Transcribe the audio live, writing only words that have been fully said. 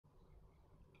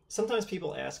Sometimes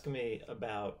people ask me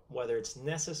about whether it's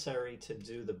necessary to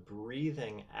do the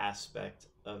breathing aspect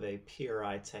of a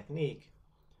PRI technique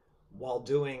while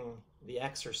doing the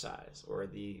exercise or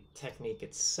the technique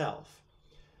itself.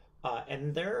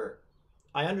 And there,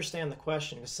 I understand the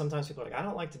question because sometimes people are like, I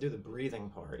don't like to do the breathing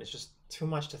part. It's just too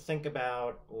much to think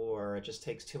about, or it just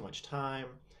takes too much time.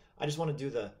 I just want to do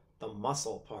the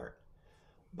muscle part.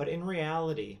 But in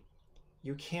reality,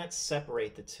 you can't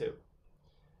separate the two.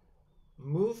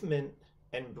 Movement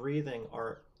and breathing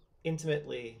are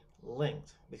intimately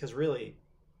linked because really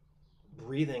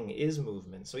breathing is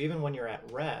movement. So even when you're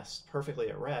at rest, perfectly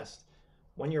at rest,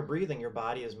 when you're breathing, your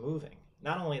body is moving.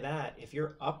 Not only that, if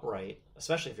you're upright,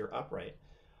 especially if you're upright,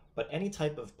 but any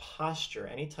type of posture,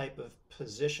 any type of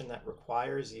position that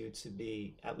requires you to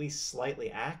be at least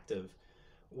slightly active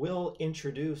will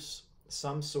introduce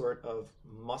some sort of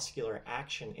muscular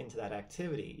action into that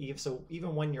activity. So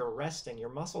even when you're resting, your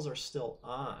muscles are still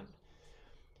on.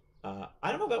 I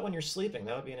don't know about when you're sleeping.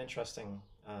 That would be an interesting.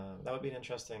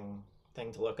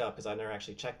 Thing to look up because I've never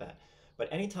actually checked that. But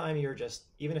anytime you're just,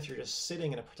 even if you're just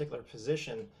sitting in a particular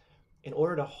position, in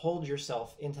order to hold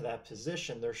yourself into that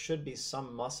position, there should be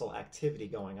some muscle activity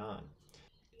going on.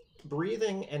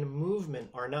 Breathing and movement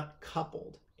are not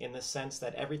coupled in the sense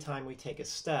that every time we take a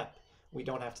step, we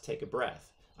don't have to take a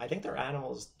breath. I think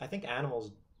animals,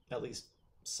 at least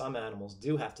some animals,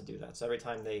 do have to do that. So every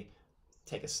time they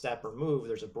take a step or move,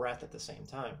 there's a breath at the same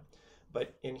time.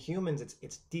 But in humans,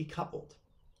 it's decoupled.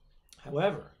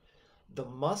 However, the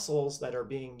muscles that are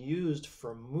being used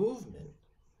for movement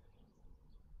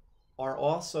are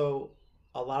also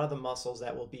a lot of the muscles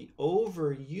that will be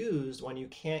overused when you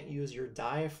can't use your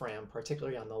diaphragm,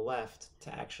 particularly on the left,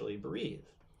 to actually breathe.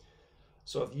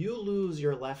 So if you lose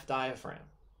your left diaphragm,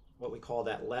 what we call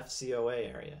that left COA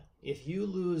area, if you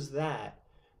lose that,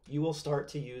 you will start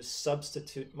to use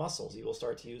substitute muscles. You will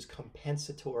start to use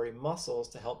compensatory muscles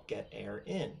to help get air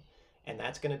in. And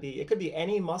that's going to be, it could be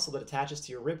any muscle that attaches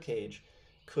to your rib cage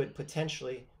could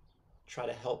potentially try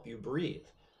to help you breathe.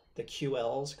 The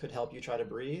QLs could help you try to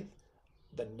breathe.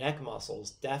 The neck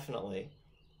muscles, definitely.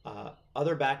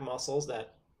 Other back muscles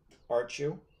that arch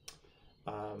you.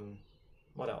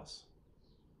 What else?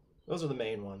 Those are the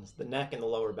main ones, the neck and the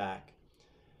lower back.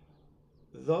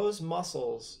 Those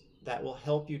muscles that will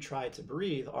help you try to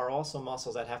breathe are also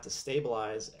muscles that have to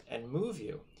stabilize and move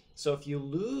you. So if you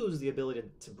lose the ability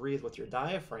to breathe with your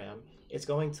diaphragm, it's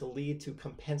going to lead to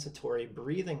compensatory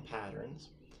breathing patterns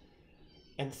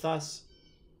and thus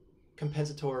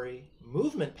compensatory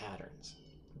movement patterns.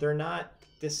 They're not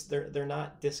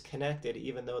disconnected,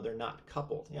 even though they're not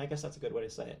coupled. Yeah, I guess that's a good way to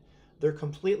say it. They're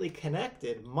completely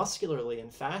connected muscularly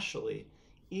and fascially,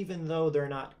 even though they're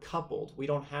not coupled. We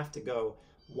don't have to go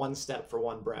one step for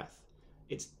one breath.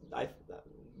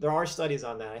 There are studies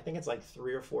on that. I think it's like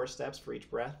 3 or 4 steps for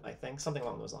each breath, I think, something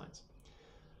along those lines.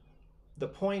 The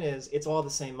point is, it's all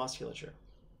the same musculature.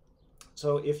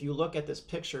 So if you look at this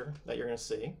picture that you're going to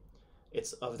see,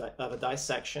 it's of a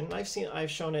dissection. I've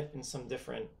shown it in some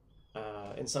different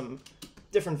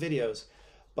videos,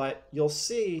 but you'll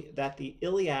see that the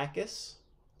iliacus,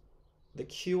 the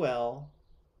QL,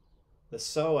 the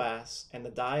psoas, and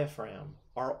the diaphragm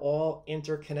are all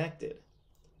interconnected.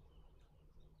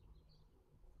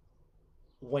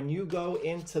 When you go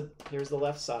into, here's the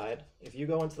left side, if you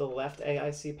go into the left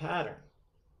AIC pattern,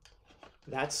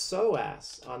 that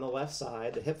psoas on the left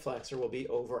side, the hip flexor, will be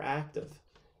overactive.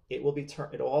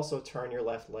 It'll also turn your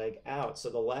left leg out, so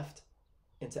the left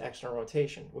into external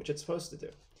rotation, which it's supposed to do.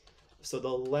 So the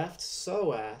left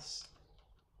psoas,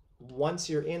 once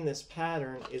you're in this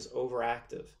pattern, is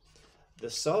overactive. The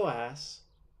psoas,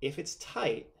 if it's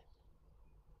tight,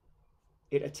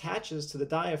 it attaches to the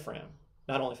diaphragm.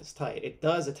 Not only if it's tight, it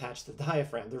does attach to the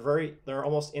diaphragm. They're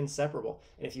almost inseparable.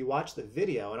 And if you watch the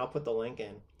video, and I'll put the link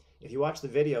in, if you watch the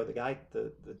video, the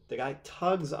guy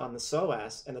tugs on the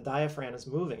psoas and the diaphragm is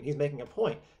moving. He's making a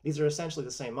point. These are essentially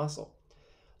the same muscle.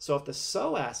 So if the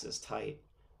psoas is tight,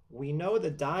 we know the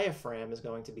diaphragm is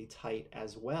going to be tight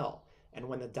as well. And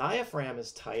when the diaphragm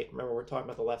is tight, remember we're talking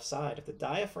about the left side, if the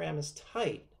diaphragm is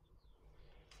tight,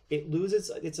 it loses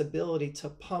its ability to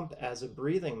pump as a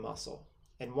breathing muscle.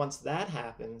 And once that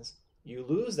happens, you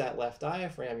lose that left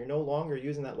diaphragm. You're no longer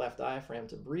using that left diaphragm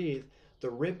to breathe.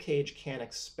 The rib cage can't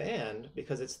expand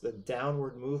because it's the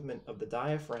downward movement of the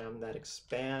diaphragm that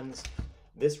expands.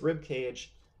 This rib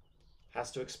cage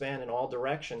has to expand in all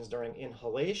directions during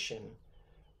inhalation,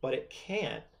 but it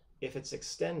can't if it's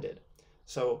extended.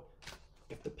 So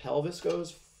if the pelvis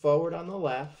goes forward on the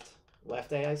left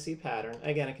AIC pattern,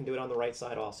 again, it can do it on the right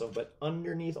side also, but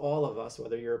underneath all of us,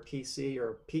 whether you're a PC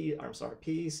or PEC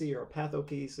or a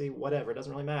patho-PEC, whatever, it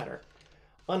doesn't really matter.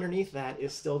 underneath that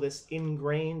is still this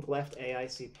ingrained left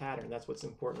AIC pattern. That's what's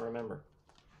important to remember.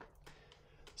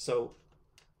 So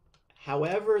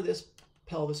however this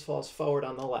pelvis falls forward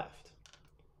on the left,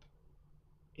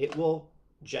 it will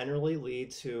generally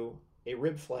lead to a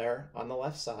rib flare on the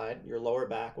left side. Your lower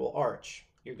back will arch.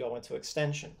 You go into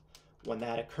extension. When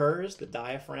that occurs, the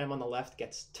diaphragm on the left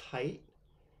gets tight.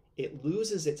 It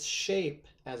loses its shape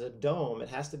as a dome. It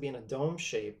has to be in a dome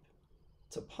shape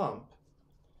to pump,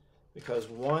 because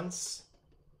once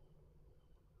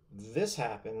this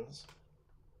happens,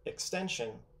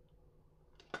 extension,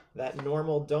 that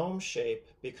normal dome shape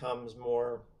becomes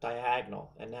more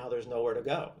diagonal, and now there's nowhere to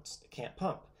go. It can't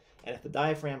pump. And if the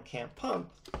diaphragm can't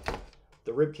pump,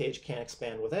 the rib cage can't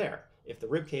expand with air. If the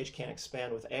rib cage can't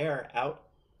expand with air out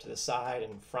to the side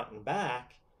and front and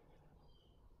back,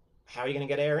 how are you going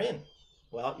to get air in?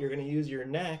 Well, you're going to use your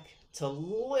neck to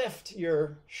lift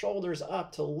your shoulders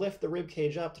up, to lift the rib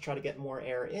cage up to try to get more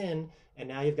air in, and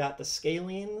now you've got the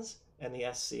scalenes and the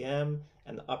SCM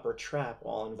and the upper trap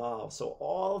all involved. So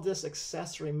all of this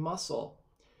accessory muscle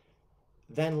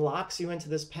then locks you into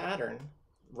this pattern,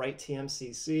 right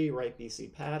TMCC, right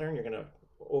BC pattern. You're going to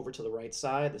over to the right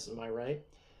side. This is my right.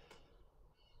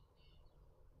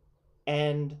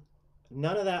 And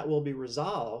none of that will be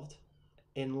resolved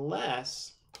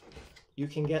unless you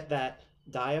can get that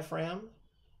diaphragm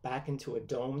back into a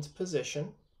domed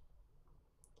position,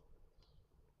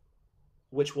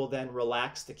 which will then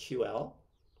relax the QL,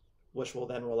 which will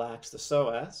then relax the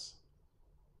psoas,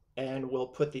 and will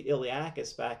put the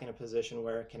iliacus back in a position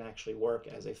where it can actually work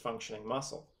as a functioning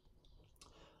muscle.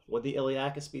 Would the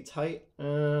iliacus be tight?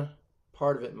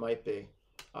 Part of it might be.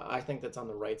 I think that's on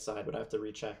the right side, but I have to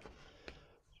recheck.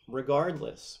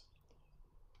 Regardless,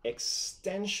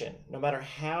 extension, no matter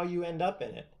how you end up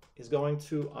in it, is going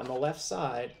to, on the left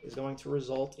side, is going to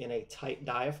result in a tight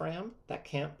diaphragm that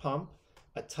can't pump,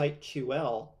 a tight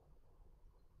QL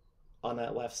on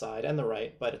that left side and the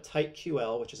right, but a tight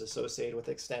QL, which is associated with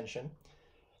extension,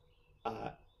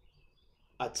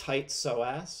 a tight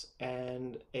psoas,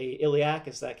 and a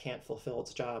iliacus that can't fulfill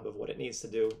its job of what it needs to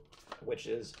do, which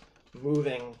is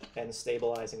moving and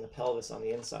stabilizing the pelvis on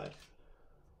the inside.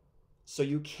 So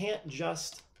you can't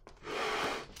just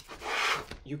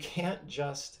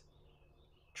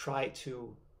try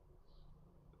to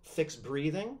fix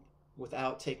breathing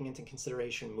without taking into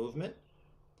consideration movement.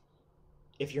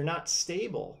 If you're not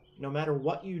stable, no matter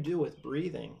what you do with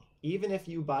breathing, even if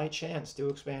you by chance do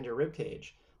expand your rib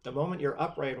cage, the moment you're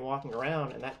upright and walking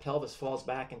around and that pelvis falls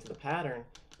back into the pattern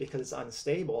because it's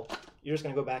unstable, you're just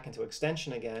going to go back into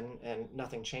extension again and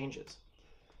nothing changes.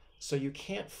 So you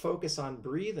can't focus on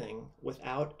breathing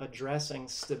without addressing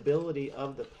stability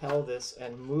of the pelvis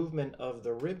and movement of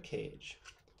the rib cage,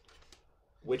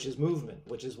 which is movement,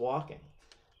 which is walking.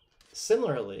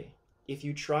 Similarly, if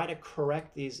you try to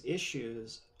correct these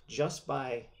issues just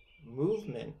by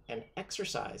movement and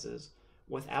exercises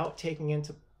without taking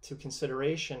into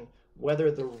consideration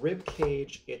whether the rib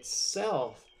cage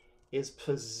itself is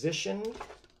positioned,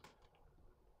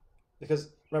 because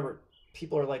remember,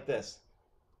 people are like this.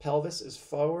 Pelvis is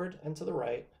forward and to the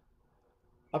right.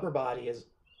 Upper body is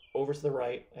over to the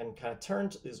right and kind of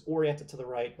turned, is oriented to the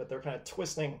right, but they're kind of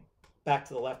twisting back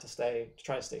to the left to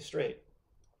try to stay straight.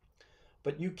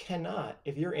 But you cannot,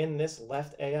 if you're in this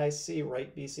left AIC,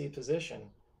 right BC position,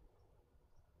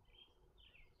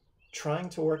 trying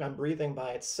to work on breathing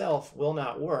by itself will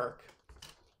not work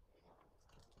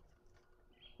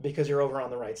because you're over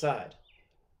on the right side.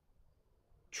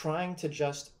 Trying to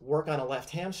just work on a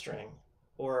left hamstring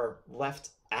or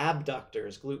left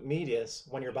abductors, glute medius,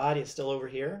 when your body is still over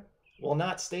here, will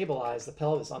not stabilize the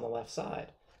pelvis on the left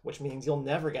side, which means you'll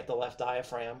never get the left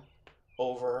diaphragm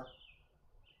over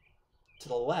to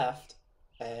the left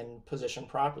and positioned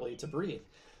properly to breathe.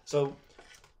 So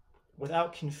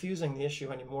without confusing the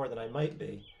issue any more than I might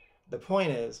be, the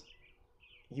point is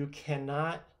you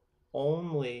cannot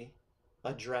only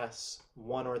address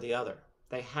one or the other.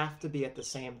 They have to be at the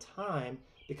same time,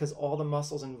 because all the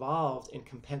muscles involved in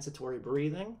compensatory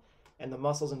breathing and the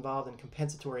muscles involved in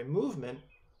compensatory movement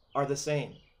are the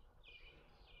same.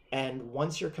 And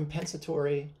once you're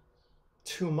compensatory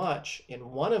too much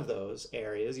in one of those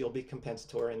areas, you'll be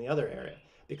compensatory in the other area.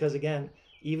 Because again,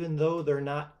 even though they're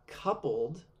not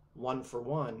coupled one for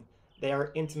one, they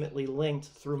are intimately linked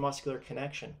through muscular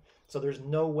connection. So there's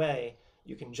no way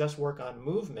you can just work on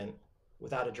movement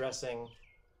without addressing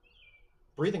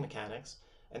breathing mechanics,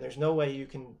 and there's no way you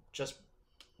can just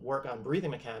work on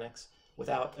breathing mechanics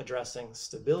without addressing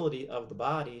stability of the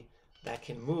body that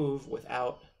can move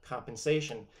without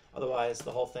compensation. Otherwise,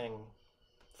 the whole thing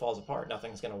falls apart.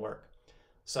 Nothing's going to work.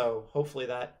 So hopefully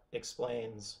that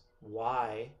explains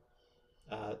why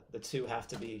the two have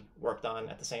to be worked on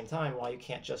at the same time, why you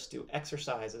can't just do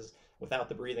exercises without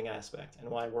the breathing aspect, and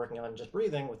why working on just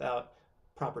breathing without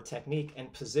proper technique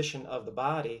and position of the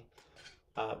body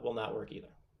will not work either.